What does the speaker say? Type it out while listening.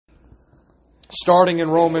starting in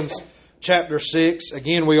Romans chapter 6.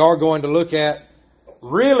 Again, we are going to look at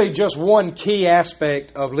really just one key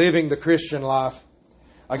aspect of living the Christian life.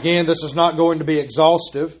 Again, this is not going to be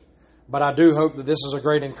exhaustive, but I do hope that this is a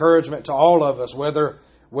great encouragement to all of us, whether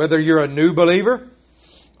you're a new believer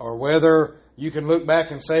or whether you can look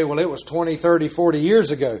back and say, well, it was 20, 30, 40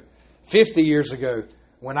 years ago, 50 years ago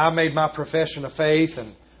when I made my profession of faith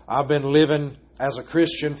and I've been living as a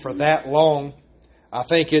Christian for that long. I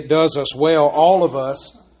think it does us well, all of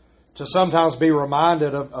us, to sometimes be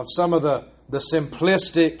reminded of some of the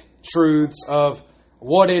simplistic truths of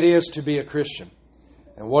what it is to be a Christian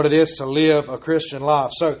and what it is to live a Christian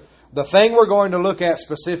life. So the thing we're going to look at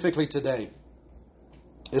specifically today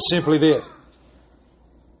is simply this.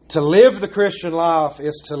 To live the Christian life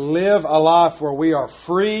is to live a life where we are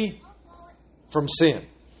free from sin.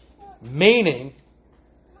 Meaning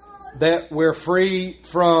that we're free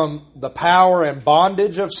from the power and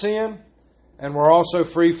bondage of sin, and we're also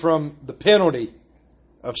free from the penalty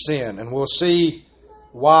of sin. And we'll see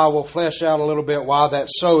why, we'll flesh out a little bit why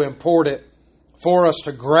that's so important for us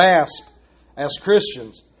to grasp as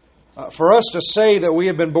Christians. For us to say that we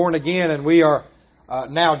have been born again and we are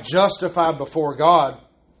now justified before God,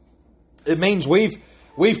 it means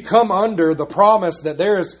we've come under the promise that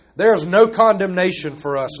there is no condemnation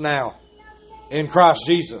for us now in Christ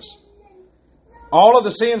Jesus. All of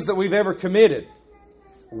the sins that we've ever committed,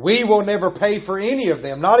 we will never pay for any of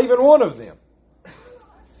them, not even one of them.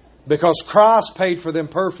 Because Christ paid for them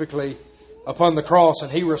perfectly upon the cross,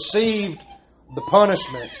 and He received the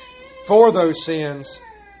punishment for those sins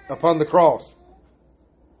upon the cross.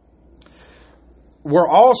 We're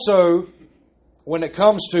also, when it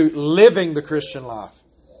comes to living the Christian life,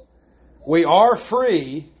 we are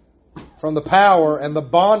free from the power and the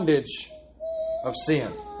bondage of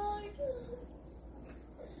sin.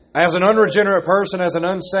 As an unregenerate person, as an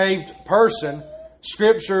unsaved person,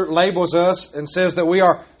 Scripture labels us and says that we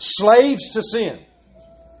are slaves to sin.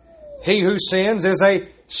 He who sins is a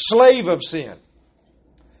slave of sin.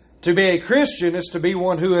 To be a Christian is to be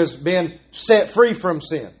one who has been set free from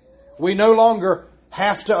sin. We no longer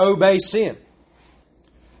have to obey sin.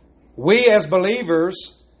 We as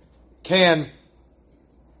believers can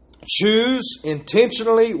choose,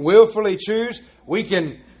 intentionally, willfully choose. We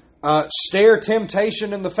can stare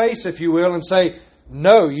temptation in the face, if you will, and say,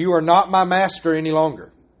 no, you are not my master any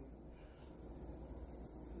longer.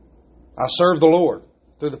 I serve the Lord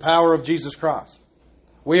through the power of Jesus Christ.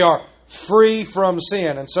 We are free from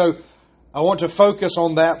sin. And so I want to focus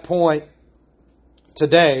on that point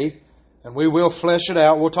today, and we will flesh it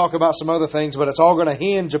out. We'll talk about some other things, but it's all going to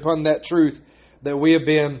hinge upon that truth that we have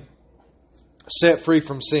been set free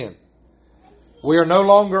from sin. We are no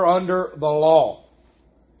longer under the law.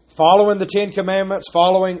 Following the Ten Commandments,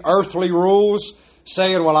 following earthly rules,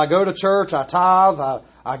 saying, well, I go to church, I tithe,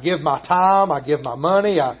 I give my time, I give my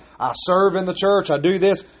money, I serve in the church, I do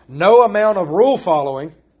this. No amount of rule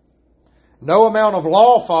following, no amount of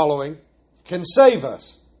law following can save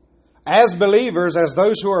us. As believers, as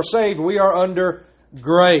those who are saved, we are under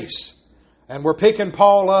grace. And we're picking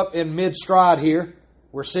Paul up in mid-stride here.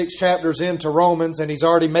 We're 6 chapters into Romans, and he's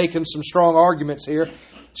already making some strong arguments here.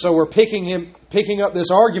 So we're picking up this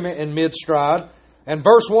argument in mid-stride. And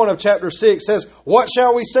verse 1 of chapter 6 says, what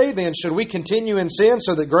shall we say then? Should we continue in sin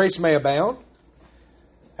so that grace may abound?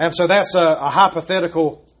 And so that's a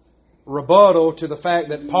hypothetical rebuttal to the fact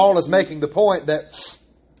that Paul is making the point that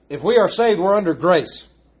if we are saved, we're under grace.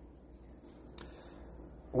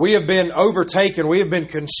 We have been overtaken. We have been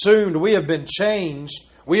consumed. We have been changed.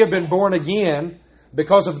 We have been born again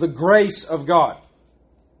because of the grace of God.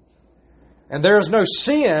 And there is no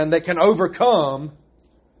sin that can overcome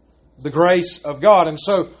the grace of God. And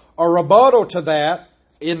so a rebuttal to that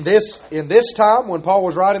in this time when Paul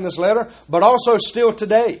was writing this letter, but also still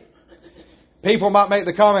today. People might make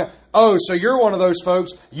the comment, oh, so you're one of those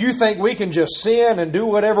folks, you think we can just sin and do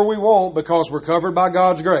whatever we want because we're covered by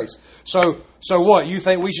God's grace. So what? You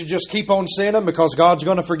think we should just keep on sinning because God's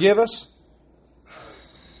going to forgive us?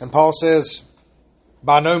 And Paul says,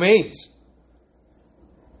 by no means.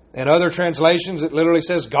 In other translations, it literally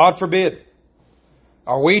says, God forbid.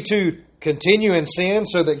 Are we to continue in sin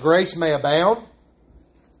so that grace may abound?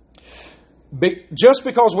 Just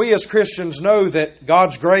because we as Christians know that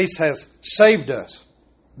God's grace has saved us,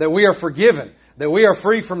 that we are forgiven, that we are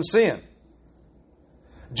free from sin,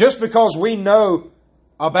 just because we know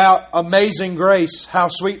about amazing grace, how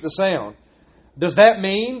sweet the sound, does that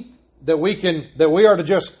mean that we are to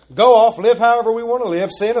just go off, live however we want to live,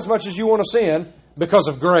 sin as much as you want to sin because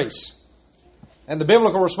of grace? And the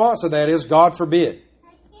biblical response to that is, God forbid.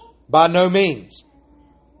 By no means.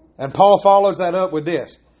 And Paul follows that up with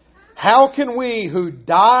this. How can we who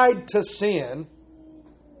died to sin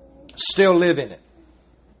still live in it?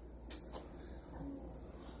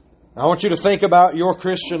 I want you to think about your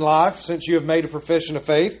Christian life since you have made a profession of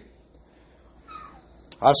faith.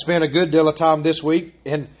 I've spent a good deal of time this week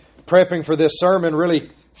in prepping for this sermon, really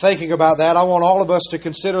thinking about that. I want all of us to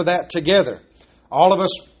consider that together. All of us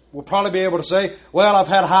will probably be able to say, well, I've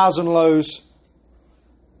had highs and lows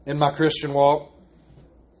in my Christian walk.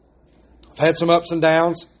 I've had some ups and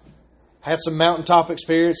downs, had some mountaintop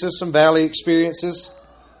experiences, some valley experiences.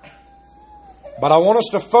 But I want us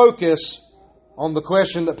to focus on the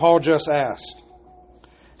question that Paul just asked.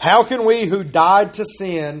 How can we who died to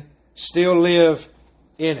sin still live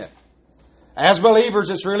in it? As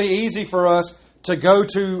believers, it's really easy for us to go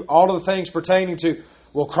to all of the things pertaining to,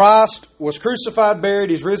 well, Christ was crucified,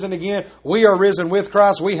 buried, He's risen again. We are risen with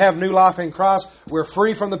Christ. We have new life in Christ. We're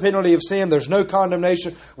free from the penalty of sin. There's no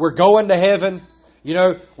condemnation. We're going to heaven. You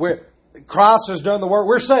know, Christ has done the work.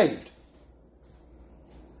 We're saved.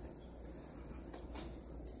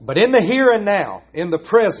 But in the here and now, in the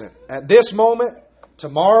present, at this moment,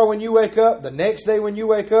 tomorrow when you wake up, the next day when you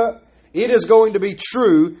wake up, it is going to be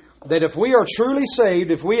true that if we are truly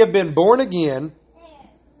saved, if we have been born again,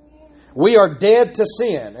 we are dead to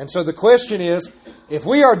sin. And so the question is, if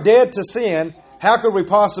we are dead to sin, how could we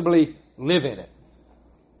possibly live in it?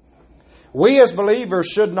 We as believers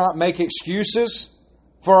should not make excuses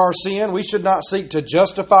for our sin. We should not seek to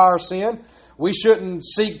justify our sin. We shouldn't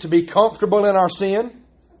seek to be comfortable in our sin.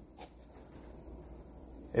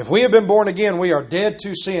 If we have been born again, we are dead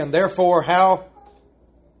to sin. Therefore, how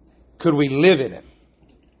could we live in it?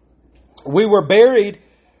 We were buried,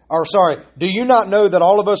 do you not know that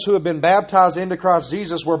all of us who have been baptized into Christ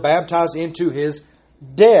Jesus were baptized into His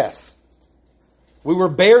death? We were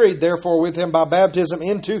buried, therefore, with Him by baptism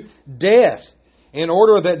into death, in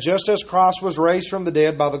order that just as Christ was raised from the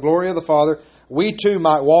dead by the glory of the Father, we too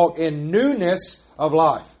might walk in newness of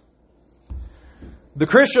life. The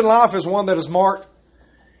Christian life is one that is marked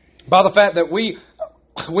by the fact that we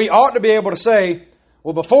ought to be able to say,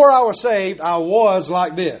 well, before I was saved, I was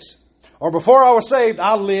like this. Or before I was saved,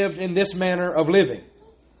 I lived in this manner of living.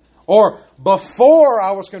 Or before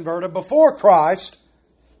I was converted, before Christ,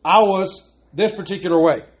 I was this particular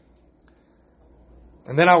way.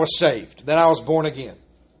 And then I was saved. Then I was born again.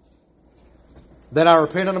 Then I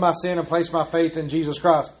repented of my sin and placed my faith in Jesus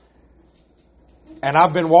Christ. And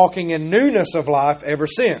I've been walking in newness of life ever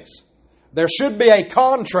since. There should be a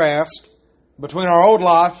contrast between our old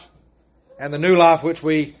life and the new life which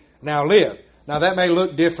we now live. Now that may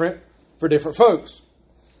look different for different folks.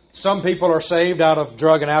 Some people are saved out of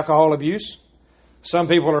drug and alcohol abuse. Some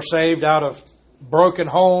people are saved out of broken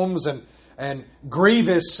homes and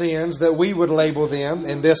grievous sins that we would label them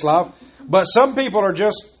in this life. But some people are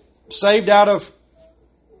just saved out of,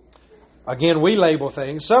 again, we label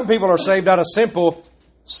things. Some people are saved out of simple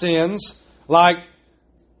sins like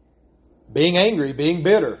being angry, being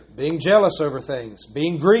bitter, being jealous over things,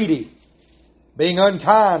 being greedy, being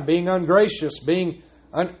unkind, being ungracious, being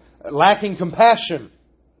lacking compassion.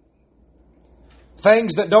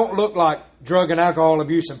 Things that don't look like drug and alcohol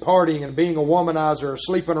abuse and partying and being a womanizer or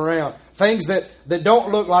sleeping around. Things that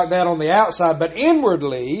don't look like that on the outside, but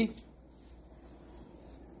inwardly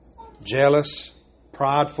jealous,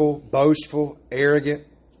 prideful, boastful, arrogant,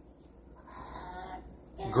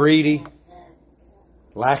 greedy,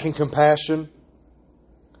 lacking compassion.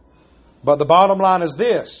 But the bottom line is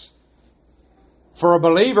this. For a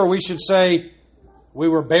believer, we should say, we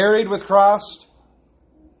were buried with Christ.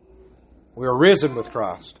 We are risen with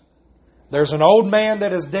Christ. There's an old man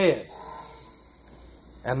that is dead.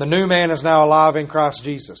 And the new man is now alive in Christ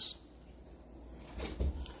Jesus.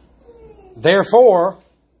 Therefore,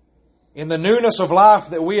 in the newness of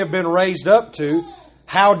life that we have been raised up to,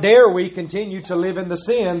 how dare we continue to live in the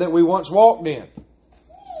sin that we once walked in?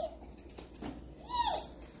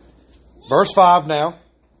 Verse 5 now.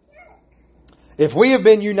 If we have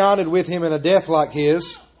been united with Him in a death like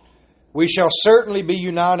His, we shall certainly be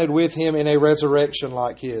united with Him in a resurrection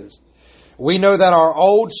like His. We know that our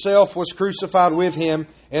old self was crucified with Him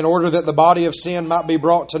in order that the body of sin might be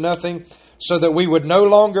brought to nothing, so that we would no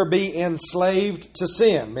longer be enslaved to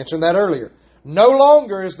sin. Mentioned that earlier. No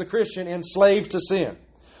longer is the Christian enslaved to sin.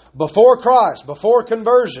 Before Christ, before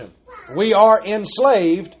conversion, we are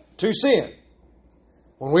enslaved to sin.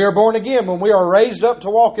 When we are born again, when we are raised up to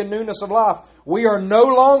walk in newness of life, we are no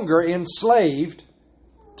longer enslaved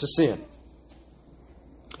to sin.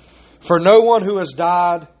 For one who has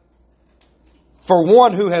died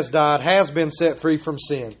has been set free from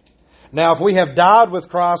sin. Now, if we have died with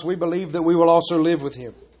Christ, we believe that we will also live with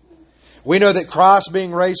Him. We know that Christ,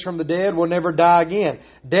 being raised from the dead, will never die again.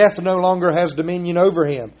 Death no longer has dominion over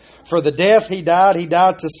him. For the death he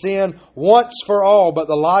died to sin once for all, but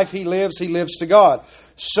the life he lives to God.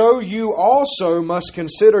 So you also must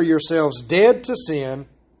consider yourselves dead to sin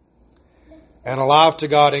and alive to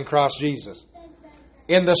God in Christ Jesus.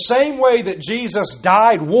 In the same way that Jesus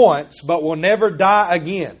died once, but will never die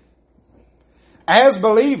again, as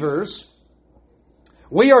believers,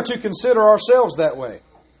 we are to consider ourselves that way.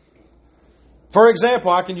 For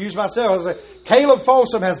example, I can use myself. I say, Caleb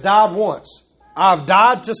Folsom has died once. I've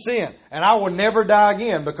died to sin, and I will never die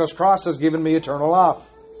again because Christ has given me eternal life.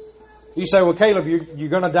 You say, well, Caleb, you're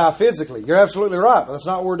going to die physically. You're absolutely right, but that's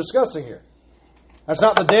not what we're discussing here. That's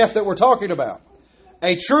not the death that we're talking about.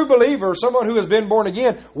 A true believer, someone who has been born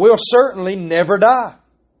again, will certainly never die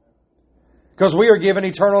because we are given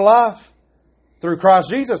eternal life through Christ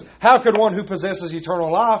Jesus. How could one who possesses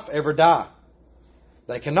eternal life ever die?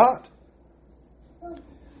 They cannot.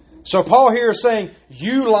 So Paul here is saying,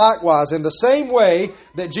 you likewise, in the same way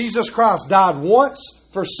that Jesus Christ died once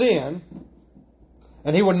for sin,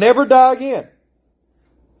 and he will never die again.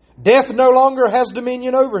 Death no longer has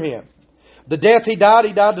dominion over him. The death he died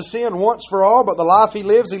to sin once for all, but the life he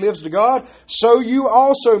lives to God. So you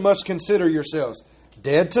also must consider yourselves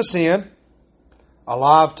dead to sin,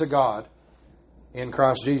 alive to God in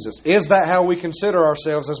Christ Jesus. Is that how we consider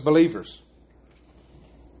ourselves as believers?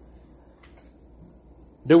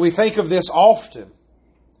 Do we think of this often?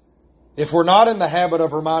 If we're not in the habit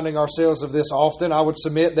of reminding ourselves of this often, I would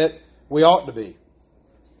submit that we ought to be.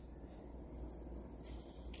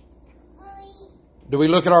 Do we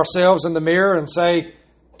look at ourselves in the mirror and say,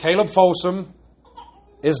 Caleb Folsom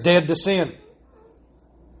is dead to sin.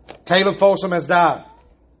 Caleb Folsom has died.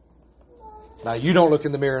 Now, you don't look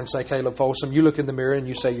in the mirror and say Caleb Folsom. You look in the mirror and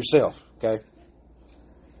you say yourself. Okay?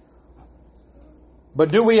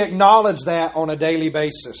 But do we acknowledge that on a daily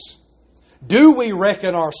basis? Do we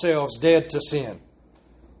reckon ourselves dead to sin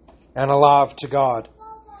and alive to God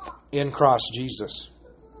in Christ Jesus?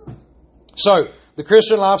 So, the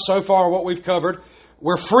Christian life so far, what we've covered,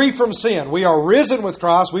 we're free from sin. We are risen with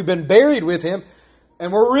Christ. We've been buried with Him,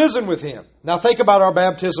 and we're risen with Him. Now think about our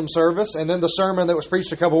baptism service and then the sermon that was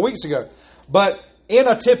preached a couple of weeks ago. But in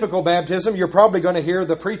a typical baptism, you're probably going to hear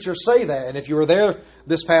the preacher say that. And if you were there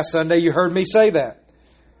this past Sunday, you heard me say that.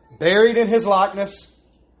 Buried in His likeness,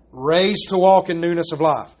 raised to walk in newness of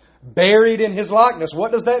life. Buried in His likeness.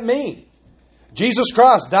 What does that mean? Jesus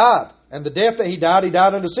Christ died, and the death that He died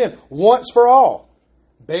unto sin. Once for all.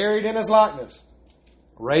 Buried in His likeness.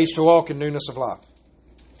 Raised to walk in newness of life.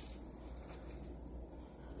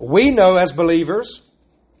 We know as believers,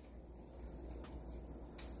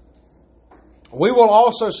 we will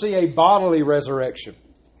also see a bodily resurrection.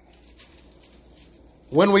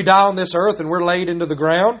 When we die on this earth and we're laid into the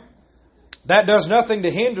ground, that does nothing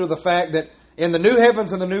to hinder the fact that in the new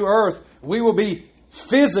heavens and the new earth, we will be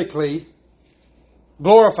physically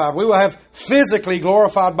glorified. We will have physically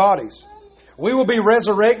glorified bodies. We will be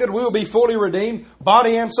resurrected. We will be fully redeemed,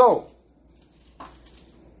 body and soul.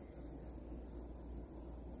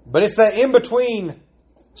 But it's that in-between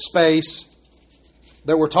space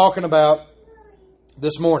that we're talking about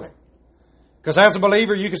this morning. Because as a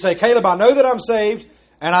believer, you can say, Caleb, I know that I'm saved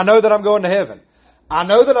and I know that I'm going to heaven. I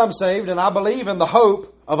know that I'm saved and I believe in the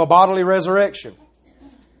hope of a bodily resurrection.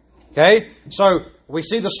 Okay? So, we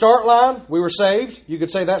see the start line. We were saved. You could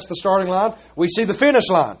say that's the starting line. We see the finish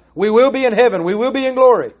line. We will be in heaven. We will be in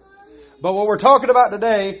glory. But what we're talking about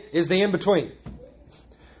today is the in-between.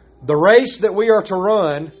 The race that we are to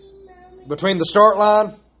run between the start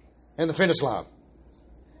line and the finish line.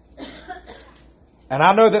 And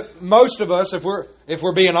I know that most of us, if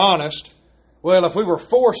we're being honest, well, if we were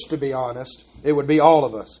forced to be honest, it would be all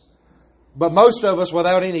of us. But most of us,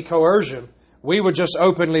 without any coercion, we would just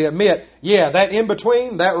openly admit, yeah, that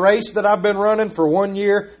in-between, that race that I've been running for 1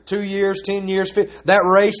 year, 2 years, 10 years, that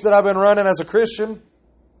race that I've been running as a Christian,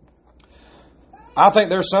 I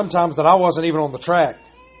think there's sometimes that I wasn't even on the track.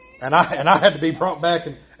 And I had to be brought back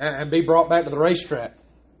and be brought back to the racetrack.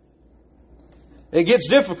 It gets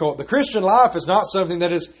difficult. The Christian life is not something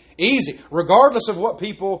that is easy. Regardless of what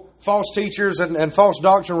false teachers and false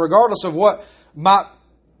doctrine, regardless of what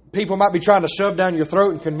people might be trying to shove down your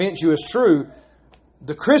throat and convince you is true,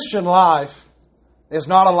 the Christian life is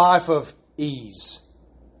not a life of ease.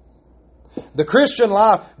 The Christian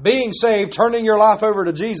life, being saved, turning your life over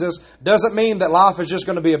to Jesus, doesn't mean that life is just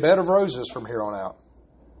going to be a bed of roses from here on out.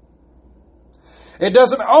 It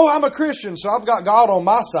doesn't, I'm a Christian, so I've got God on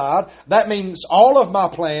my side. That means all of my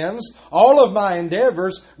plans, all of my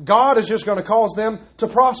endeavors, God is just going to cause them to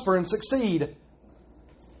prosper and succeed.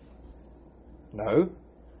 No.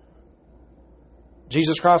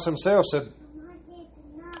 Jesus Christ Himself said,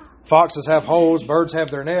 foxes have holes, birds have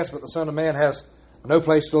their nests, but the Son of Man has no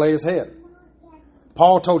place to lay His head.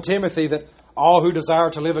 Paul told Timothy that all who desire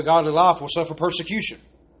to live a godly life will suffer persecution.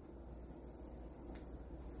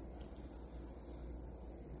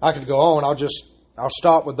 I could go on. I'll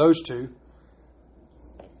stop with those two.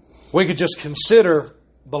 We could just consider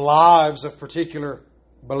the lives of particular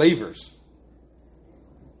believers.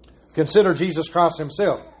 Consider Jesus Christ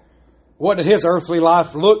Himself. What did His earthly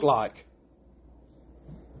life look like?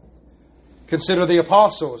 Consider the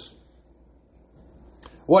apostles.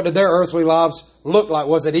 What did their earthly lives look like?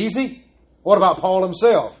 Was it easy? What about Paul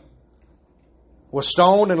himself? Was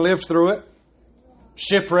stoned and lived through it.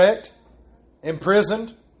 Shipwrecked.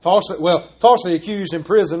 Imprisoned. Falsely accused,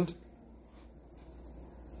 imprisoned.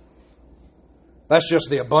 That's just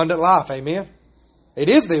the abundant life, amen? It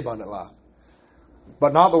is the abundant life.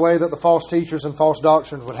 But not the way that the false teachers and false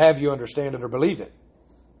doctrines would have you understand it or believe it.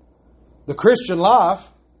 The Christian life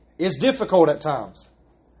is difficult at times.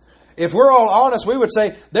 If we're all honest, we would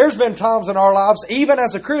say there's been times in our lives, even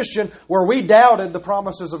as a Christian, where we doubted the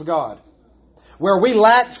promises of God. Where we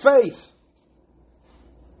lacked faith.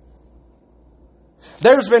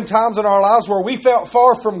 There's been times in our lives where we felt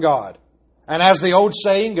far from God. And as the old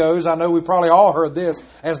saying goes, I know we probably all heard this,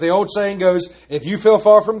 as the old saying goes, if you feel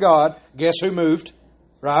far from God, guess who moved?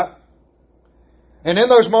 Right? And in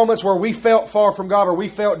those moments where we felt far from God or we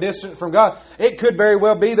felt distant from God, it could very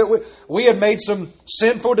well be that we had made some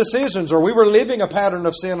sinful decisions or we were living a pattern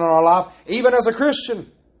of sin in our life, even as a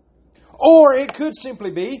Christian. Or it could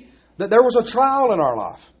simply be that there was a trial in our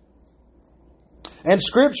life. And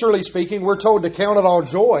scripturally speaking, we're told to count it all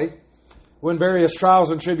joy when various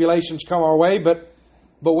trials and tribulations come our way, but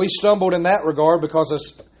we stumbled in that regard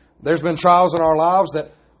because there's been trials in our lives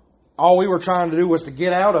that all we were trying to do was to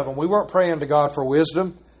get out of them. We weren't praying to God for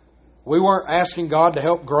wisdom. We weren't asking God to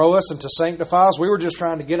help grow us and to sanctify us. We were just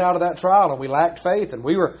trying to get out of that trial, and we lacked faith, and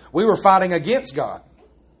we were fighting against God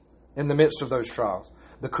in the midst of those trials.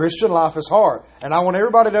 The Christian life is hard, and I want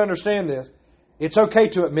everybody to understand this. It's okay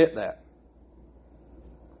to admit that.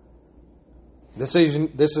 This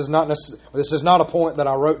is not a point that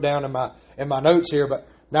I wrote down in my notes here, but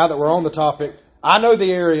now that we're on the topic, I know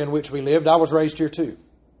the area in which we lived. I was raised here too.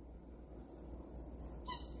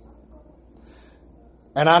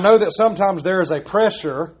 And I know that sometimes there is a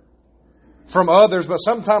pressure from others, but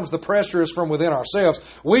sometimes the pressure is from within ourselves.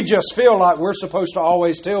 We just feel like we're supposed to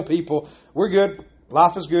always tell people, we're good,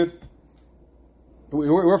 life is good,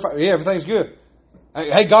 everything's good.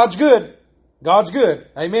 Hey, God's good. God's good.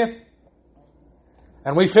 Amen?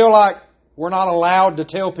 And we feel like we're not allowed to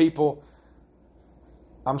tell people,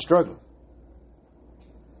 I'm struggling.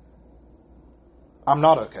 I'm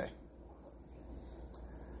not okay.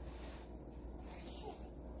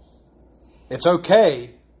 It's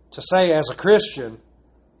okay to say as a Christian,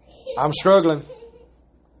 I'm struggling.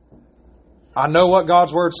 I know what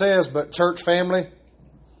God's Word says, but church family,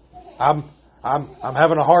 I'm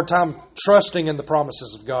having a hard time trusting in the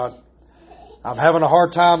promises of God. I'm having a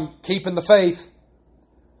hard time keeping the faith.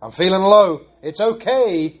 I'm feeling low. It's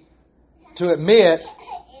okay to admit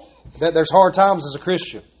that there's hard times as a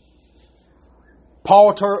Christian.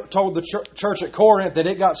 Paul told the church at Corinth that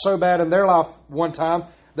it got so bad in their life one time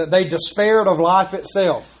that they despaired of life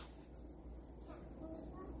itself.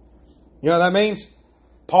 You know what that means?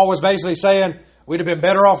 Paul was basically saying we'd have been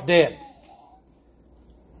better off dead.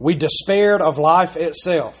 We despaired of life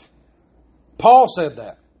itself. Paul said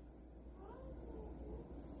that.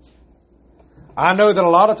 I know that a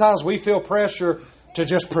lot of times we feel pressure to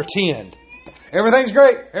just pretend. Everything's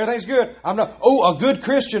great. Everything's good. A good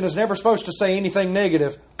Christian is never supposed to say anything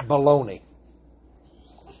negative. Baloney.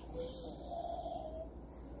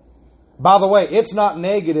 By the way, it's not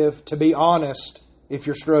negative to be honest if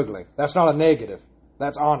you're struggling. That's not a negative.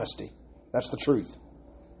 That's honesty. That's the truth.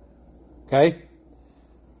 Okay?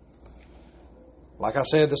 Like I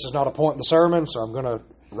said, this is not a point in the sermon, so I'm going to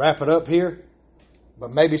wrap it up here.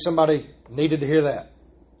 But maybe somebody needed to hear that.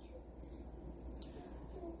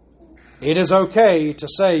 It is okay to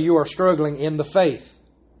say you are struggling in the faith.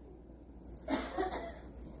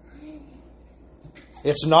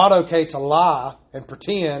 It's not okay to lie and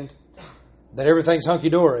pretend that everything's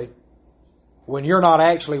hunky-dory when you're not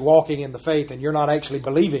actually walking in the faith and you're not actually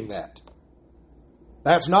believing that.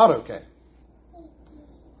 That's not okay.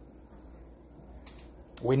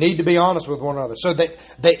 We need to be honest with one another. So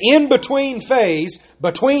the in-between phase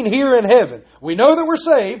between here and heaven, we know that we're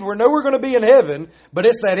saved, we know we're going to be in heaven, but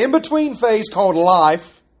it's that in-between phase called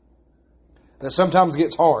life that sometimes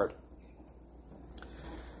gets hard.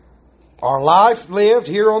 Our life lived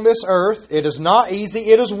here on this earth, it is not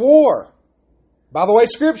easy, it is war. By the way,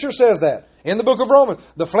 Scripture says that. In the book of Romans,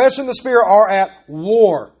 the flesh and the spirit are at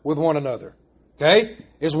war with one another. Okay?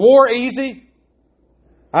 Is war easy?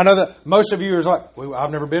 I know that most of you are like, well,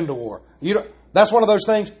 I've never been to war. That's one of those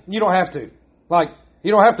things, you don't have to. Like,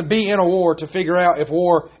 you don't have to be in a war to figure out if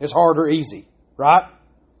war is hard or easy. Right?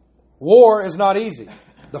 War is not easy.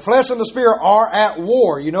 The flesh and the spirit are at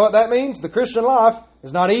war. You know what that means? The Christian life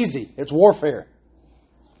is not easy. It's warfare.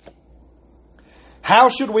 How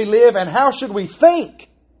should we live and how should we think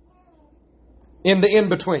in the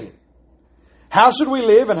in-between? How should we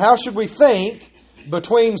live and how should we think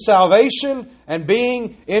between salvation and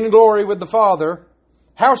being in glory with the Father?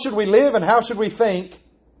 How should we live and how should we think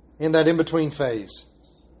in that in-between phase?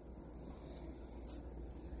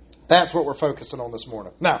 That's what we're focusing on this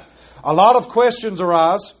morning. Now, a lot of questions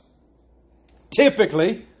arise.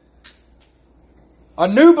 Typically, a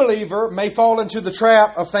new believer may fall into the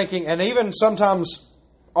trap of thinking, and even sometimes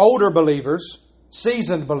older believers,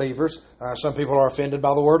 seasoned believers, some people are offended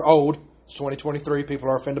by the word old. It's 2023, people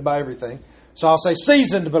are offended by everything. So I'll say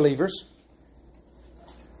seasoned believers.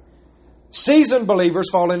 Seasoned believers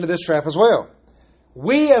fall into this trap as well.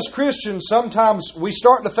 We as Christians, sometimes we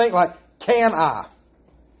start to think like, can I?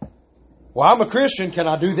 Well, I'm a Christian. Can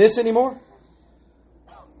I do this anymore?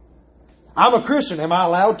 I'm a Christian. Am I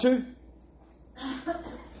allowed to?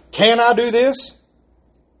 Can I do this?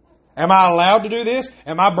 Am I allowed to do this?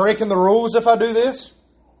 Am I breaking the rules if I do this?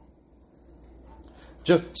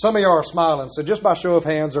 Just some of you are smiling, so just by show of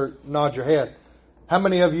hands or nod your head. How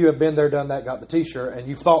many of you have been there, done that, got the t-shirt, and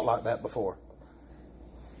you've thought like that before?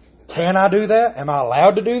 Can I do that? Am I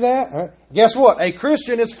allowed to do that? Guess what? A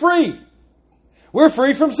Christian is free. We're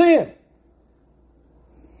free from sin.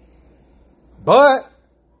 But,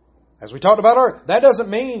 as we talked about earlier, that doesn't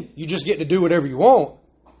mean you just get to do whatever you want.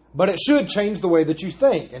 But it should change the way that you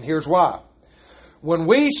think. And here's why. When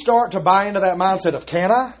we start to buy into that mindset of,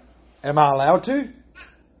 can I? Am I allowed to?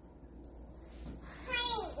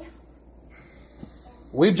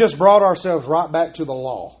 We've just brought ourselves right back to the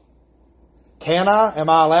law. Can I? Am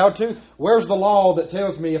I allowed to? Where's the law that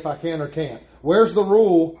tells me if I can or can't? Where's the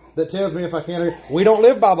rule that tells me if I can or can't? We don't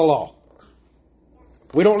live by the law.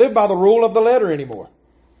 We don't live by the rule of the letter anymore.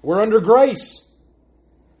 We're under grace.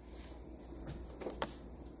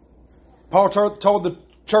 Paul told the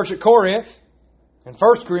church at Corinth, in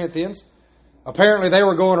 1 Corinthians, apparently they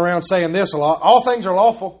were going around saying this a lot. All things are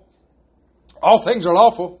lawful. All things are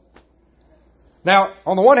lawful. Now,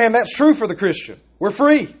 on the one hand, that's true for the Christian. We're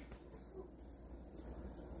free.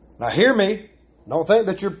 Now, hear me. Don't think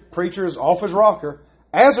that your preacher is off his rocker.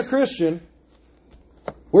 As a Christian,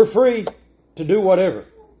 we're free to do whatever.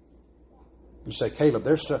 You say, Caleb,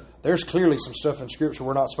 there's clearly some stuff in Scripture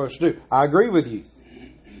we're not supposed to do. I agree with you.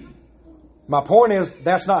 My point is,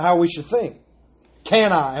 that's not how we should think.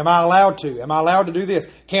 Can I? Am I allowed to? Am I allowed to do this?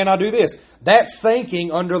 Can I do this? That's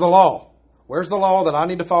thinking under the law. Where's the law that I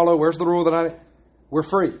need to follow? Where's the rule that I need? We're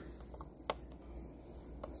free.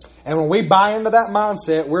 And when we buy into that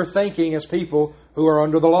mindset, we're thinking as people who are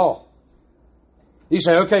under the law. You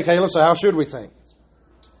say, okay, Caleb, so how should we think?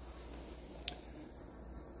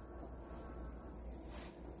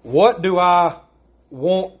 What do I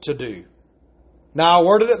want to do? Now, I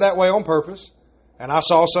worded it that way on purpose, and I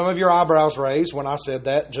saw some of your eyebrows raised when I said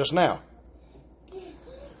that just now.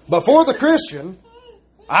 But for the Christian,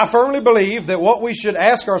 I firmly believe that what we should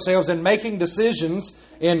ask ourselves in making decisions,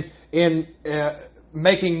 in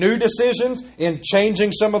making new decisions, in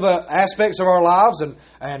changing some of the aspects of our lives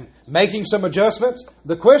and making some adjustments,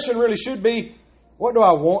 the question really should be, what do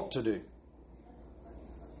I want to do?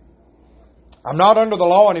 I'm not under the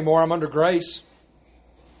law anymore. I'm under grace.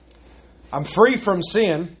 I'm free from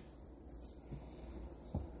sin.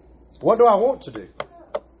 What do I want to do?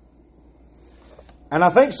 And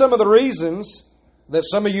I think some of the reasons that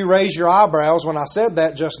some of you raised your eyebrows when I said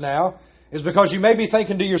that just now is because you may be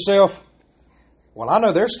thinking to yourself, well, I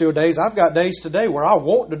know there's still days, I've got days today where I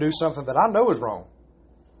want to do something that I know is wrong.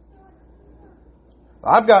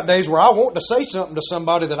 I've got days where I want to say something to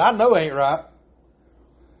somebody that I know ain't right.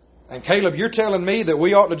 And Caleb, you're telling me that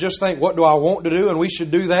we ought to just think, what do I want to do? And we should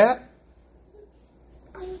do that?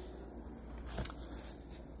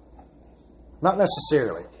 Not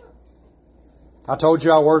necessarily. I told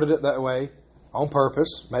you I worded it that way on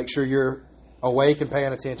purpose. Make sure you're awake and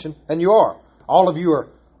paying attention. And you are. All of you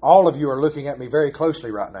are looking at me very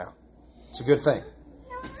closely right now. It's a good thing.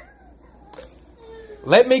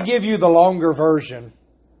 Let me give you the longer version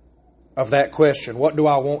of that question. What do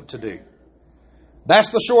I want to do?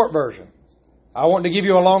 That's the short version. I want to give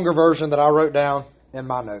you a longer version that I wrote down in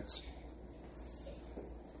my notes.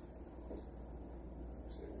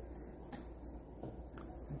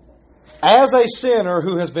 As a sinner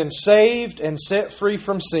who has been saved and set free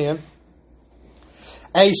from sin,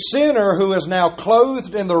 a sinner who is now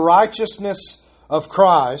clothed in the righteousness of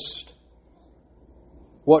Christ,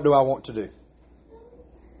 what do I want to do?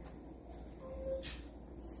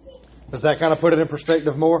 Does that kind of put it in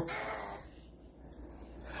perspective more?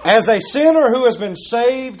 As a sinner who has been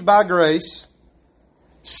saved by grace,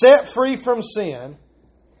 set free from sin,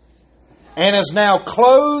 and is now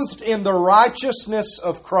clothed in the righteousness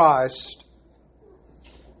of Christ,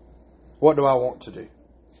 what do I want to do?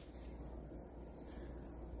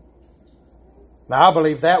 Now, I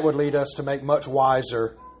believe that would lead us to make much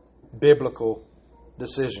wiser biblical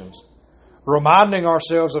decisions, reminding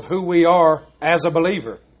ourselves of who we are as a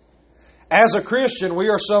believer. As a Christian, we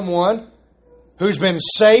are someone who's been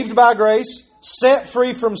saved by grace, set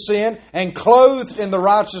free from sin, and clothed in the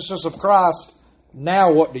righteousness of Christ.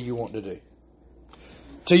 Now what do you want to do?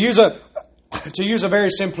 To use a very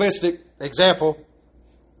simplistic example,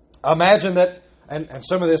 imagine that, and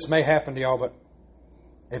some of this may happen to y'all, but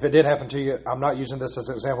if it did happen to you, I'm not using this as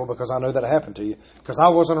an example because I know that it happened to you, because I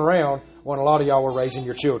wasn't around when a lot of y'all were raising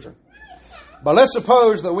your children. But let's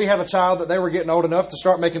suppose that we had a child that they were getting old enough to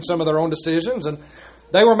start making some of their own decisions, and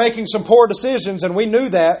they were making some poor decisions, and we knew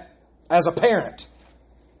that as a parent.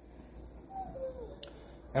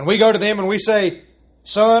 And we go to them and we say,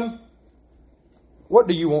 "Son, what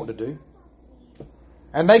do you want to do?"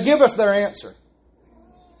 And they give us their answer.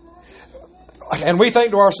 And we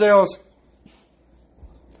think to ourselves,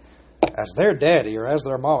 as their daddy or as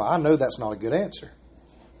their mama, I know that's not a good answer.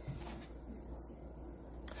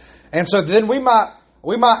 And so then we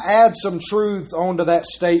might add some truths onto that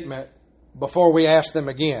statement before we ask them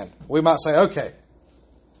again. We might say, "Okay,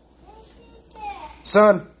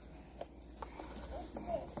 son,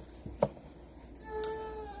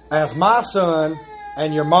 as my son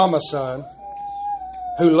and your mama's son,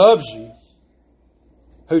 who loves you,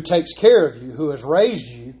 who takes care of you, who has raised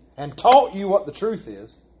you and taught you what the truth is,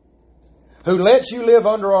 who lets you live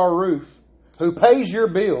under our roof, who pays your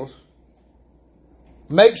bills,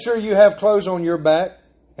 makes sure you have clothes on your back,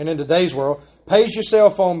 and in today's world, pays your cell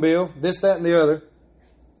phone bill, this, that, and the other.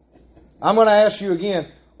 I'm going to ask you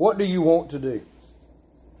again, what do you want to do?"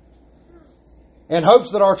 In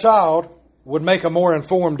hopes that our child would make a more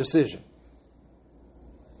informed decision.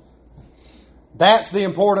 That's the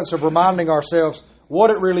importance of reminding ourselves what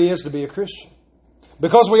it really is to be a Christian.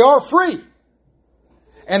 Because we are free.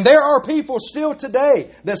 And there are people still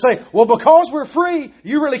today that say, "Well, because we're free,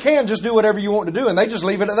 you really can just do whatever you want to do." And they just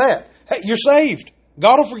leave it at that. Hey, you're saved.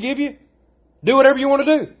 God will forgive you. Do whatever you want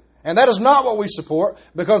to do. And that is not what we support,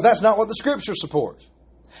 because that's not what the Scripture supports.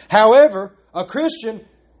 However, a Christian,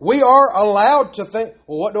 we are allowed to think,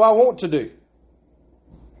 "Well, what do I want to do?"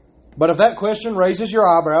 But if that question raises your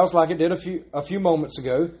eyebrows like it did a few moments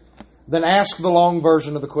ago, then ask the long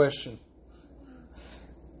version of the question.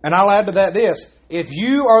 And I'll add to that this. If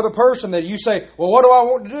you are the person that you say, "Well, what do I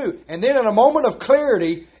want to do?" And then in a moment of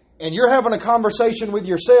clarity, and you're having a conversation with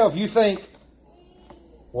yourself, you think,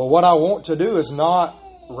 "Well, what I want to do is not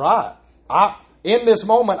right. In this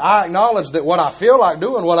moment, I acknowledge that what I feel like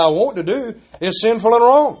doing, what I want to do, is sinful and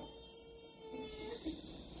wrong."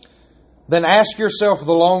 Then ask yourself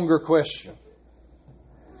the longer question.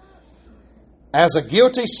 As a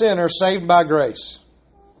guilty sinner saved by grace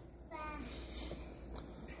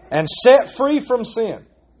and set free from sin,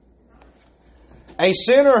 a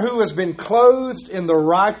sinner who has been clothed in the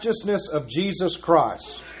righteousness of Jesus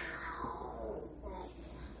Christ,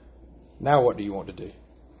 now what do you want to do?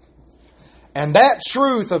 And that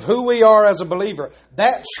truth of who we are as a believer,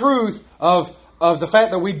 that truth of the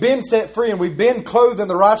fact that we've been set free and we've been clothed in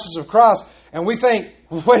the righteousness of Christ, and we think,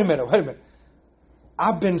 wait a minute.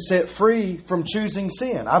 I've been set free from choosing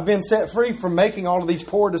sin. I've been set free from making all of these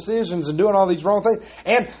poor decisions and doing all these wrong things.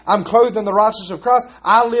 And I'm clothed in the righteousness of Christ.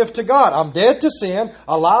 I live to God. I'm dead to sin,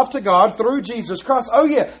 alive to God through Jesus Christ. Oh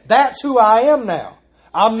yeah, that's who I am now.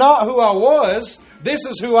 I'm not who I was. This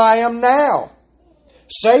is who I am now.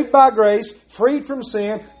 Saved by grace, freed from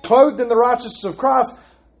sin, clothed in the righteousness of Christ.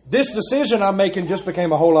 This decision I'm making just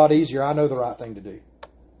became a whole lot easier. I know the right thing to do.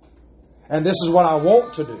 And this is what I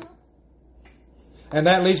want to do. And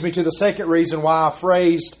that leads me to the second reason why I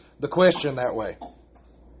phrased the question that way.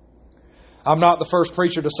 I'm not the first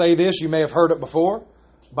preacher to say this. You may have heard it before,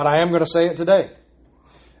 but I am going to say it today.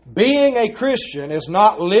 Being a Christian is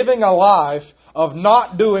not living a life of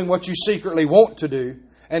not doing what you secretly want to do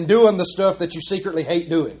and doing the stuff that you secretly hate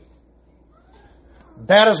doing.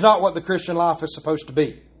 That is not what the Christian life is supposed to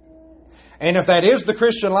be. And if that is the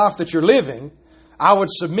Christian life that you're living, I would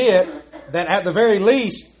submit that at the very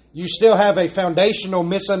least, you still have a foundational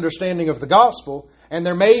misunderstanding of the gospel, and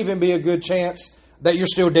there may even be a good chance that you're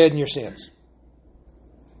still dead in your sins.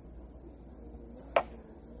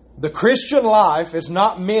 The Christian life is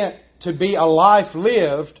not meant to be a life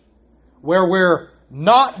lived where we're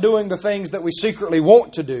not doing the things that we secretly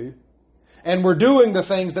want to do, and we're doing the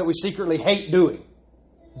things that we secretly hate doing.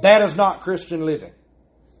 That is not Christian living.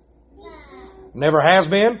 Never has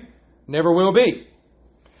been, never will be.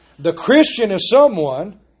 The Christian is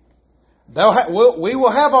someone, we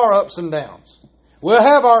will have our ups and downs. We'll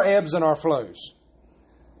have our ebbs and our flows.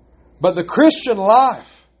 But the Christian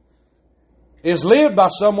life is lived by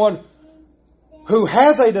someone who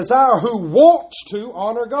has a desire, who wants to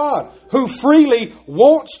honor God, who freely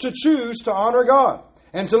wants to choose to honor God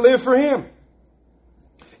and to live for Him.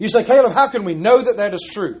 You say, Caleb, how can we know that that is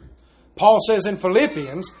true? Paul says in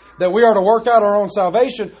Philippians that we are to work out our own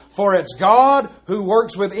salvation, for it's God who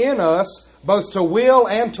works within us both to will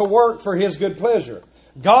and to work for His good pleasure.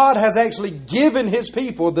 God has actually given His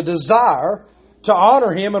people the desire to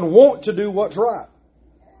honor Him and want to do what's right.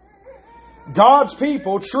 God's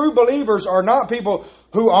people, true believers, are not people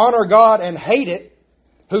who honor God and hate it,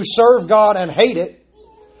 who serve God and hate it,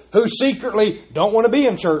 who secretly don't want to be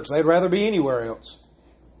in church. They'd rather be anywhere else.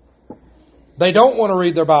 They don't want to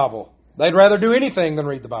read their Bible. They'd rather do anything than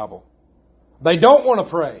read the Bible. They don't want to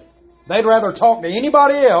pray. They'd rather talk to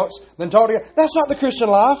anybody else than talk to God. That's not the Christian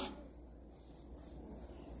life.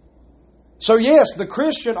 So yes, the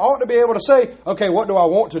Christian ought to be able to say, okay, what do I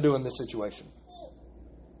want to do in this situation?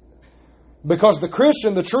 Because the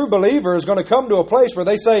Christian, the true believer, is going to come to a place where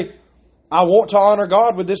they say, I want to honor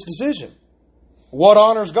God with this decision. What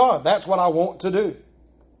honors God? That's what I want to do.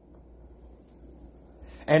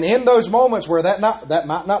 And in those moments where that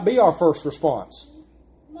might not be our first response,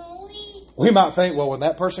 we might think, well, when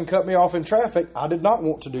that person cut me off in traffic, I did not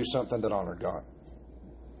want to do something that honored God.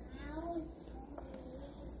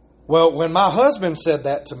 Well, when my husband said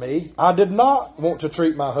that to me, I did not want to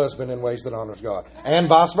treat my husband in ways that honors God. And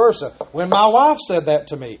vice versa. When my wife said that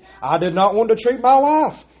to me, I did not want to treat my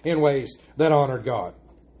wife in ways that honored God.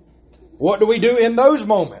 What do we do in those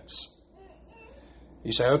moments?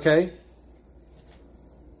 You say, okay,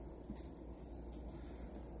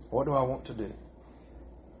 what do I want to do?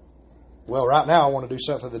 Well, right now I want to do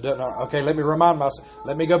something that doesn't. Okay, let me remind myself.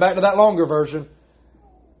 Let me go back to that longer version.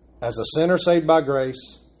 As a sinner saved by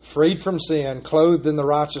grace, freed from sin, clothed in the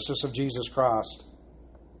righteousness of Jesus Christ.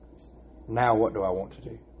 Now what do I want to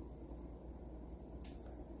do?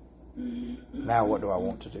 Now what do I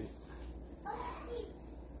want to do?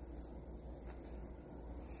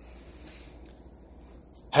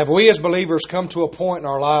 Have we as believers come to a point in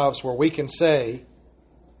our lives where we can say,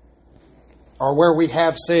 or where we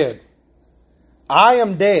have said, I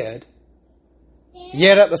am dead,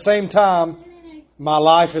 yet at the same time, my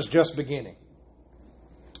life is just beginning?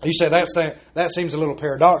 You say that seems a little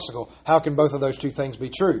paradoxical. How can both of those two things be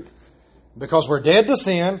true? Because we're dead to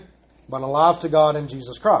sin, but alive to God in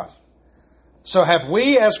Jesus Christ. So have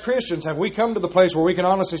we as Christians, have we come to the place where we can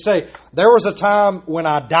honestly say, there was a time when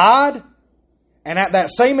I died, and at that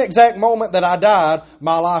same exact moment that I died,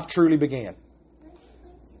 my life truly began?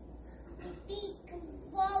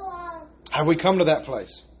 Have we come to that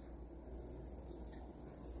place?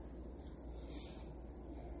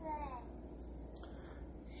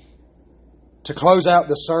 To close out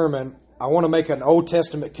this sermon, I want to make an Old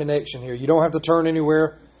Testament connection here. You don't have to turn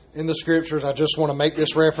anywhere in the Scriptures. I just want to make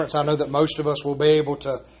this reference. I know that most of us will be able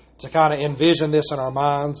to kind of envision this in our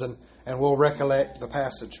minds, and we'll recollect the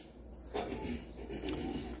passage.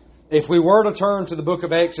 If we were to turn to the book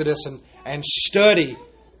of Exodus and study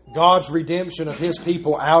God's redemption of His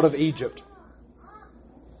people out of Egypt,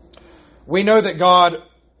 we know that God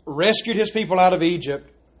rescued His people out of Egypt,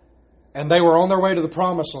 and they were on their way to the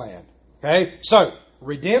Promised Land. Okay, so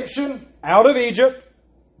redemption out of Egypt,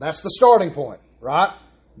 that's the starting point, right?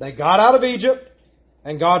 They got out of Egypt,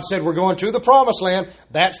 and God said, we're going to the Promised Land.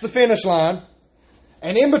 That's the finish line.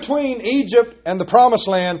 And in between Egypt and the Promised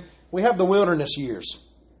Land, we have the wilderness years.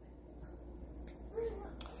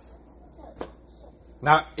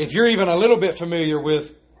 Now, if you're even a little bit familiar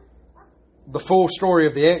with the full story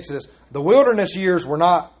of the Exodus, the wilderness years were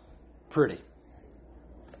not pretty.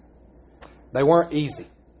 They weren't easy.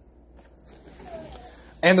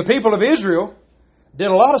 And the people of Israel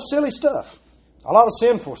did a lot of silly stuff, a lot of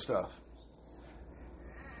sinful stuff.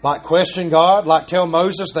 Like question God, like tell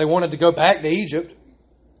Moses they wanted to go back to Egypt.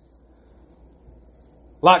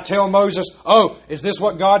 Like tell Moses, oh, is this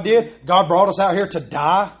what God did? God brought us out here to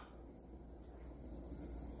die?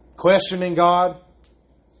 Questioning God,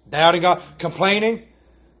 doubting God, complaining.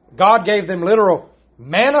 God gave them literal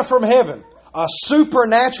manna from heaven, a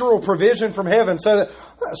supernatural provision from heaven so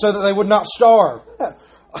that they would not starve.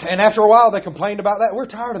 And after a while, they complained about that. We're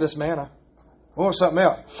tired of this manna. Or something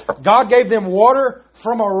else. God gave them water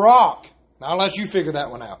from a rock. Now, I'll let you figure that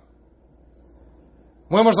one out.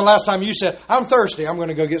 When was the last time you said, I'm thirsty, I'm going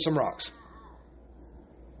to go get some rocks?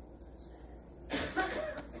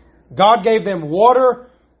 God gave them water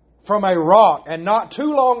from a rock. And not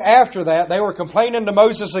too long after that, they were complaining to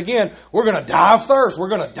Moses again, we're going to die of thirst. We're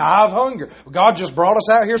going to die of hunger. God just brought us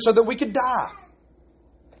out here so that we could die.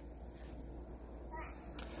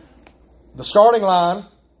 The starting line,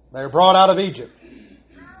 they were brought out of Egypt.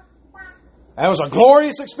 That was a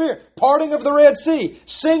glorious experience. Parting of the Red Sea.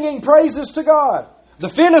 Singing praises to God. The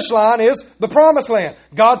finish line is the Promised Land.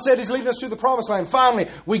 God said He's leading us to the Promised Land. Finally,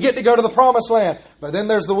 we get to go to the Promised Land. But then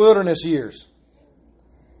there's the wilderness years.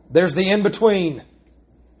 There's the in-between.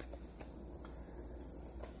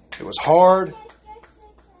 It was hard.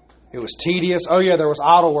 It was tedious. Oh yeah, there was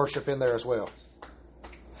idol worship in there as well.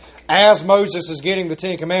 As Moses is getting the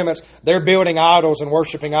Ten Commandments, they're building idols and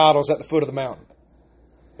worshiping idols at the foot of the mountain.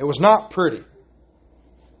 It was not pretty.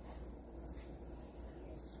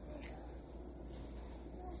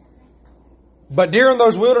 But during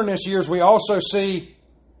those wilderness years, we also see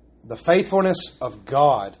the faithfulness of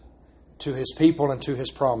God to His people and to His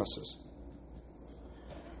promises.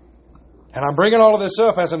 And I'm bringing all of this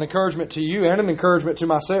up as an encouragement to you and an encouragement to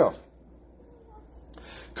myself.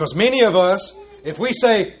 Because many of us, if we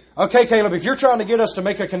say, okay, Caleb, if you're trying to get us to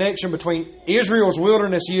make a connection between Israel's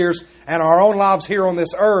wilderness years and our own lives here on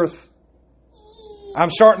this earth,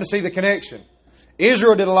 I'm starting to see the connection.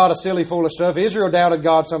 Israel did a lot of silly, foolish stuff. Israel doubted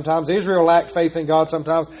God sometimes. Israel lacked faith in God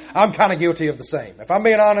sometimes. I'm kind of guilty of the same. If I'm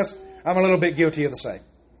being honest, I'm a little bit guilty of the same.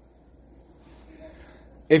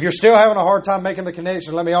 If you're still having a hard time making the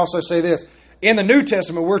connection, let me also say this. In the New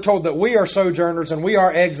Testament, we're told that we are sojourners and we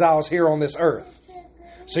are exiles here on this earth.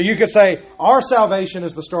 So you could say our salvation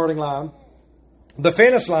is the starting line. The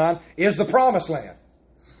finish line is the Promised Land.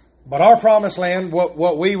 But our Promised Land,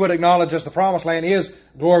 what we would acknowledge as the Promised Land, is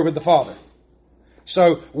glory with the Father.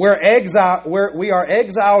 So we are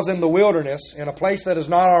exiles in the wilderness in a place that is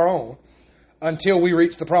not our own until we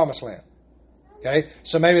reach the Promised Land. Okay?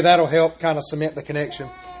 So maybe that'll help kind of cement the connection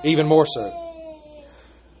even more so.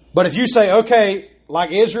 But if you say, okay,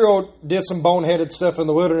 like Israel did some boneheaded stuff in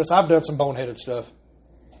the wilderness, I've done some boneheaded stuff.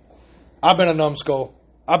 I've been a numbskull.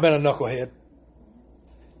 I've been a knucklehead.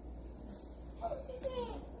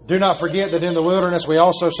 Do not forget that in the wilderness we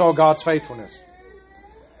also saw God's faithfulness.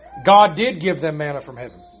 God did give them manna from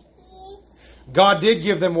heaven. God did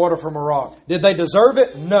give them water from a rock. Did they deserve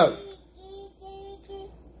it? No.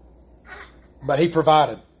 But He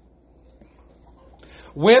provided.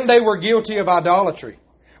 When they were guilty of idolatry,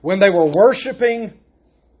 when they were worshiping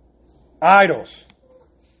idols,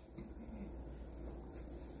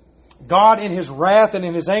 God in His wrath and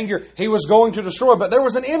in His anger, He was going to destroy. But there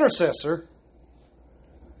was an intercessor.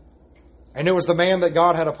 And it was the man that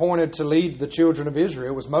God had appointed to lead the children of Israel.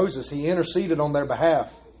 It was Moses. He interceded on their behalf.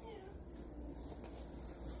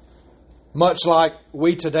 Much like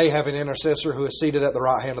we today have an intercessor who is seated at the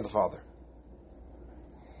right hand of the Father.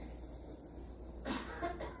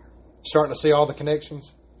 Starting to see all the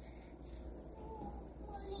connections?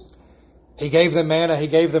 He gave them manna. He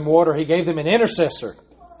gave them water. He gave them an intercessor.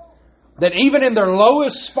 That even in their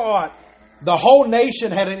lowest spot, the whole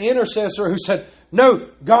nation had an intercessor who said, no,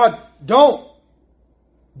 God, don't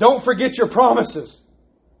forget your promises.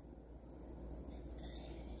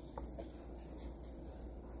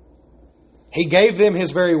 He gave them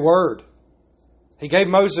His very word. He gave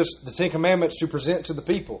Moses the Ten Commandments to present to the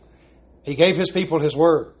people. He gave His people His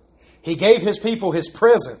word. He gave His people His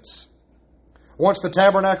presence. Once the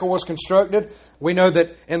tabernacle was constructed, we know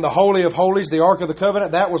that in the Holy of Holies, the Ark of the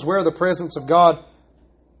Covenant, that was where the presence of God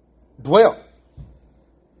dwelt.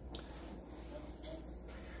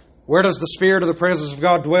 Where does the Spirit of the presence of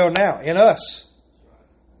God dwell now? In us.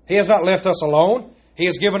 He has not left us alone. He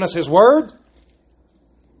has given us His Word.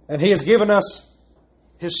 And He has given us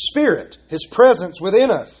His Spirit, His presence within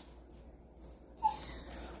us.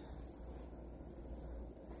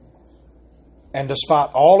 And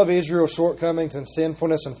despite all of Israel's shortcomings and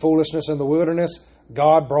sinfulness and foolishness in the wilderness,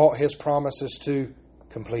 God brought His promises to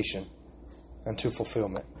completion and to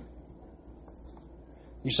fulfillment.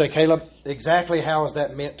 You say, Caleb, exactly how is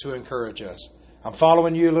that meant to encourage us? I'm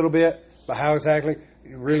following you a little bit, but how exactly?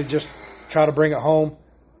 You really just try to bring it home?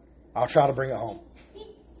 I'll try to bring it home.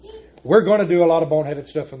 We're going to do a lot of boneheaded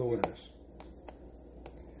stuff in the wilderness.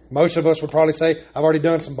 Most of us would probably say, I've already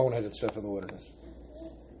done some boneheaded stuff in the wilderness.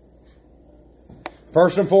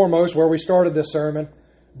 First and foremost, where we started this sermon,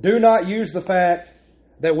 do not use the fact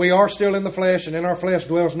that we are still in the flesh and in our flesh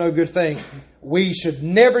dwells no good thing, we should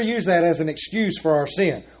never use that as an excuse for our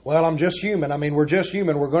sin. Well, I'm just human. I mean, we're just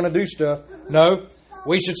human. We're going to do stuff. No.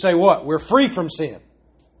 We should say what? We're free from sin.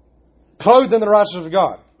 Clothed in the righteousness of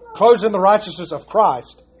God. Clothed in the righteousness of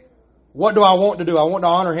Christ. What do I want to do? I want to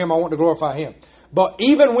honor Him. I want to glorify Him. But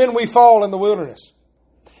even when we fall in the wilderness,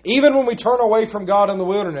 even when we turn away from God in the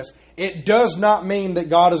wilderness, it does not mean that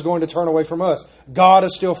God is going to turn away from us. God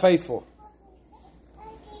is still faithful.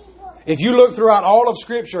 If you look throughout all of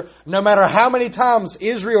Scripture, no matter how many times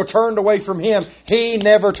Israel turned away from Him, He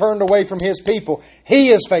never turned away from His people. He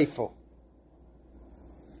is faithful.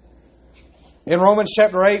 In Romans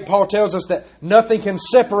chapter 8, Paul tells us that nothing can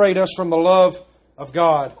separate us from the love of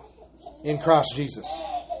God in Christ Jesus.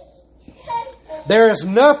 There is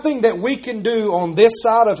nothing that we can do on this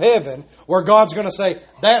side of heaven where God's going to say,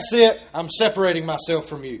 that's it, I'm separating myself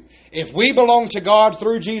from you. If we belong to God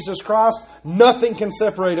through Jesus Christ, nothing can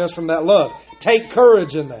separate us from that love. Take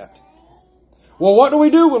courage in that. Well, what do we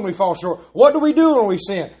do when we fall short? What do we do when we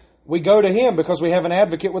sin? We go to Him because we have an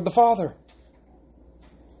advocate with the Father.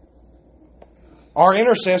 Our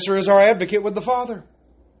intercessor is our advocate with the Father.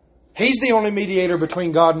 He's the only mediator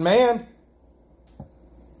between God and man.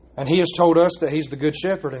 And He has told us that He's the good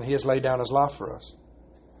shepherd and He has laid down His life for us.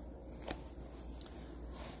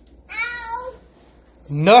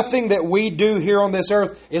 Nothing that we do here on this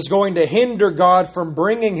earth is going to hinder God from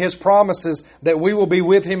bringing His promises that we will be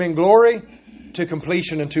with Him in glory to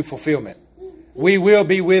completion and to fulfillment. We will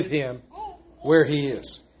be with Him where He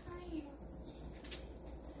is.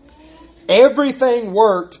 Everything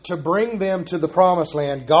worked to bring them to the promised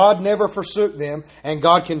land. God never forsook them, and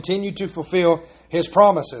God continued to fulfill His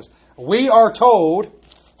promises. We are told,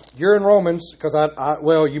 you're in Romans, because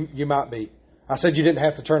you might be. I said you didn't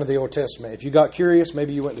have to turn to the Old Testament. If you got curious,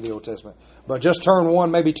 maybe you went to the Old Testament. But just turn one,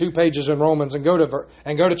 maybe 2 pages in Romans and go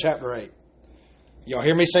to chapter 8. Y'all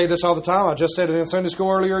hear me say this all the time? I just said it in Sunday school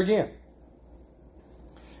earlier again.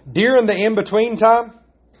 During the in-between time,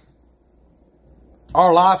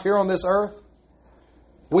 our life here on this earth,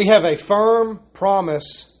 we have a firm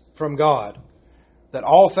promise from God that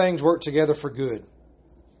all things work together for good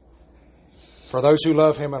for those who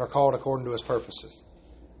love Him and are called according to His purposes.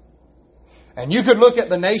 And you could look at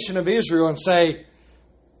the nation of Israel and say,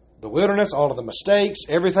 the wilderness, all of the mistakes,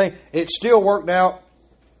 everything, it still worked out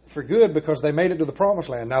for good because they made it to the promised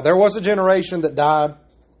land. Now, there was a generation that died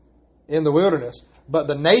in the wilderness, but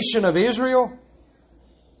the nation of Israel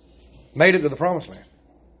made it to the promised land.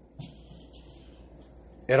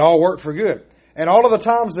 It all worked for good. And all of the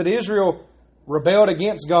times that Israel rebelled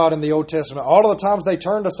against God in the Old Testament, all of the times they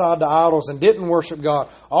turned aside to idols and didn't worship God,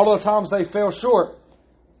 all of the times they fell short,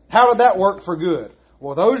 how did that work for good?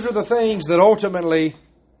 Well, those are the things that ultimately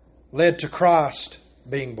led to Christ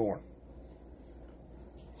being born.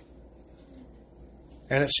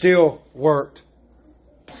 And it still worked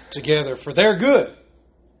together for their good.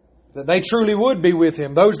 That they truly would be with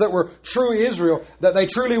Him. Those that were true Israel, that they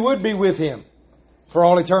truly would be with Him for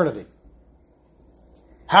all eternity.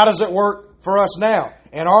 How does it work for us now?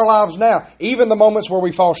 In our lives now? Even the moments where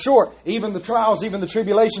we fall short, even the trials, even the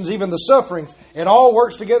tribulations, even the sufferings, it all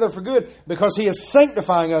works together for good because He is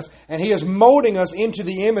sanctifying us and He is molding us into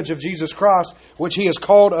the image of Jesus Christ, which He has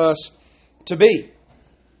called us to be.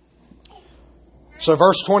 So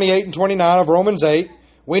verse 28 and 29 of Romans 8,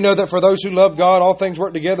 we know that for those who love God, all things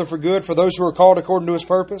work together for good, for those who are called according to His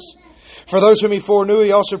purpose. For those whom He foreknew,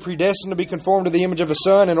 He also predestined to be conformed to the image of His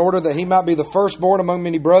Son, in order that He might be the firstborn among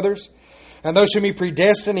many brothers. And those whom He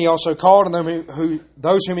predestined, He also called, and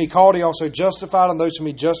those whom He called, He also justified, and those whom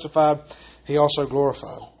He justified, He also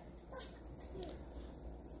glorified.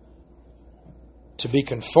 To be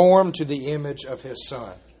conformed to the image of His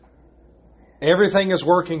Son. Everything is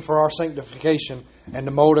working for our sanctification and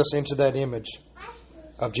to mold us into that image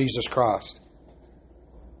of Jesus Christ.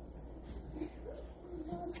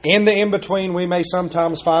 In the in-between, we may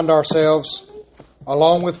sometimes find ourselves,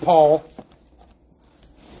 along with Paul,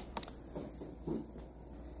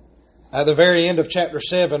 at the very end of chapter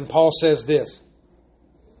 7, Paul says this.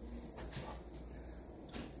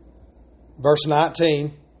 Verse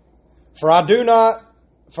 19, For I do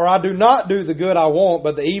not do the good I want,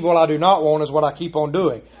 but the evil I do not want is what I keep on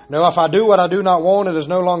doing. Now, if I do what I do not want, it is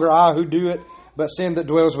no longer I who do it, but sin that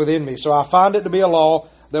dwells within me. So I find it to be a law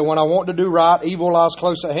that when I want to do right, evil lies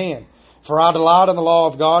close at hand. For I delight in the law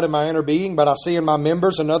of God in my inner being, but I see in my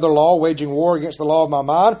members another law, waging war against the law of my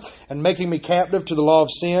mind, and making me captive to the law of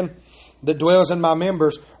sin that dwells in my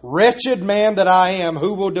members. Wretched man that I am,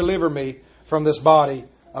 who will deliver me from this body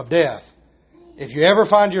of death? If you ever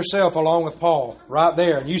find yourself along with Paul right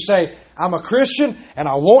there, and you say, I'm a Christian and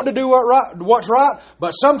I want to do what's right,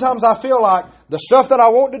 but sometimes I feel like the stuff that I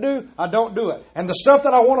want to do, I don't do it. And the stuff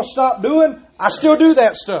that I want to stop doing, I still do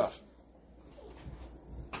that stuff.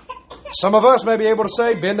 Some of us may be able to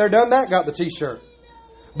say, been there, done that, got the t-shirt.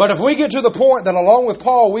 But if we get to the point that along with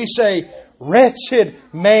Paul we say, wretched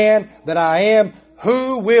man that I am,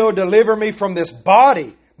 who will deliver me from this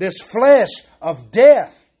body, this flesh of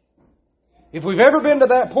death? If we've ever been to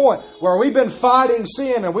that point where we've been fighting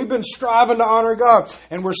sin and we've been striving to honor God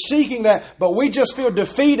and we're seeking that, but we just feel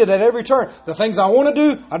defeated at every turn. The things I want to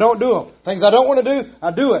do, I don't do them. Things I don't want to do,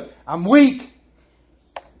 I do it. I'm weak.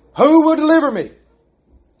 Who will deliver me?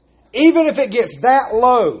 Even if it gets that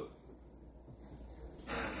low,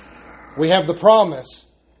 we have the promise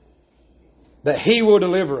that He will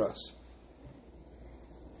deliver us.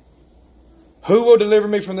 Who will deliver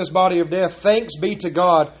me from this body of death? Thanks be to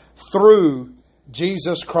God through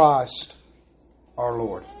Jesus Christ our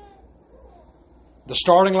Lord. The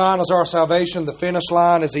starting line is our salvation. The finish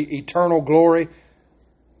line is eternal glory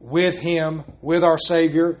with Him, with our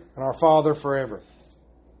Savior and our Father forever.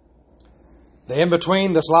 The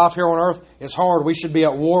in-between, this life here on earth, is hard. We should be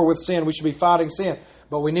at war with sin. We should be fighting sin.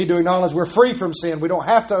 But we need to acknowledge we're free from sin. We don't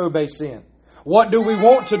have to obey sin. What do we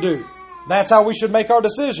want to do? That's how we should make our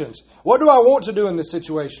decisions. What do I want to do in this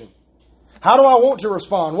situation? How do I want to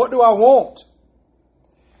respond? What do I want?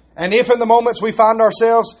 And if in the moments we find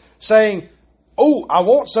ourselves saying, oh, I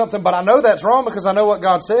want something, but I know that's wrong because I know what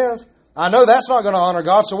God says. I know that's not going to honor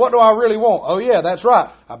God, so what do I really want? Oh yeah, that's right.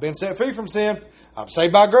 I've been set free from sin. I'm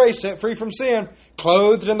saved by grace, set free from sin,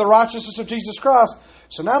 clothed in the righteousness of Jesus Christ.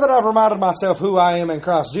 So now that I've reminded myself who I am in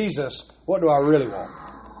Christ Jesus, what do I really want?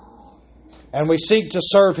 And we seek to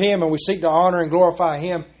serve Him and we seek to honor and glorify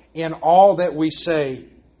Him in all that we say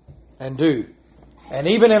and do. And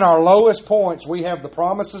even in our lowest points, we have the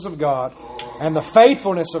promises of God and the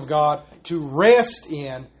faithfulness of God to rest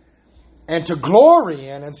in and to glory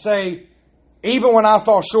in and say, even when I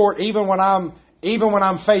fall short, even when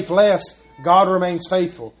I'm faithless, God remains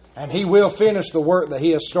faithful. And He will finish the work that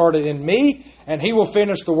He has started in me, and He will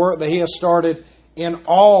finish the work that He has started in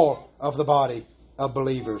all of the body of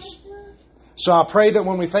believers. So I pray that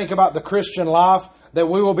when we think about the Christian life, that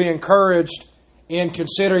we will be encouraged in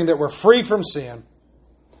considering that we're free from sin,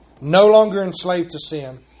 no longer enslaved to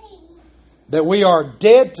sin, that we are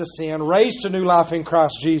dead to sin, raised to new life in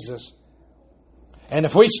Christ Jesus. And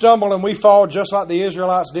if we stumble and we fall just like the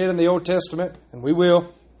Israelites did in the Old Testament, and we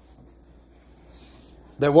will,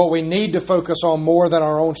 that what we need to focus on more than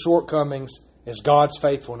our own shortcomings is God's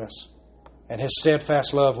faithfulness and His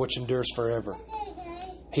steadfast love which endures forever.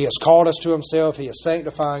 He has called us to Himself. He is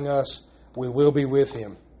sanctifying us. We will be with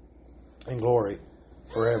Him in glory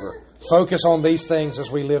forever. Focus on these things as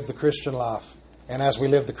we live the Christian life and as we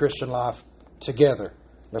live the Christian life together.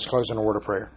 Let's close in a word of prayer.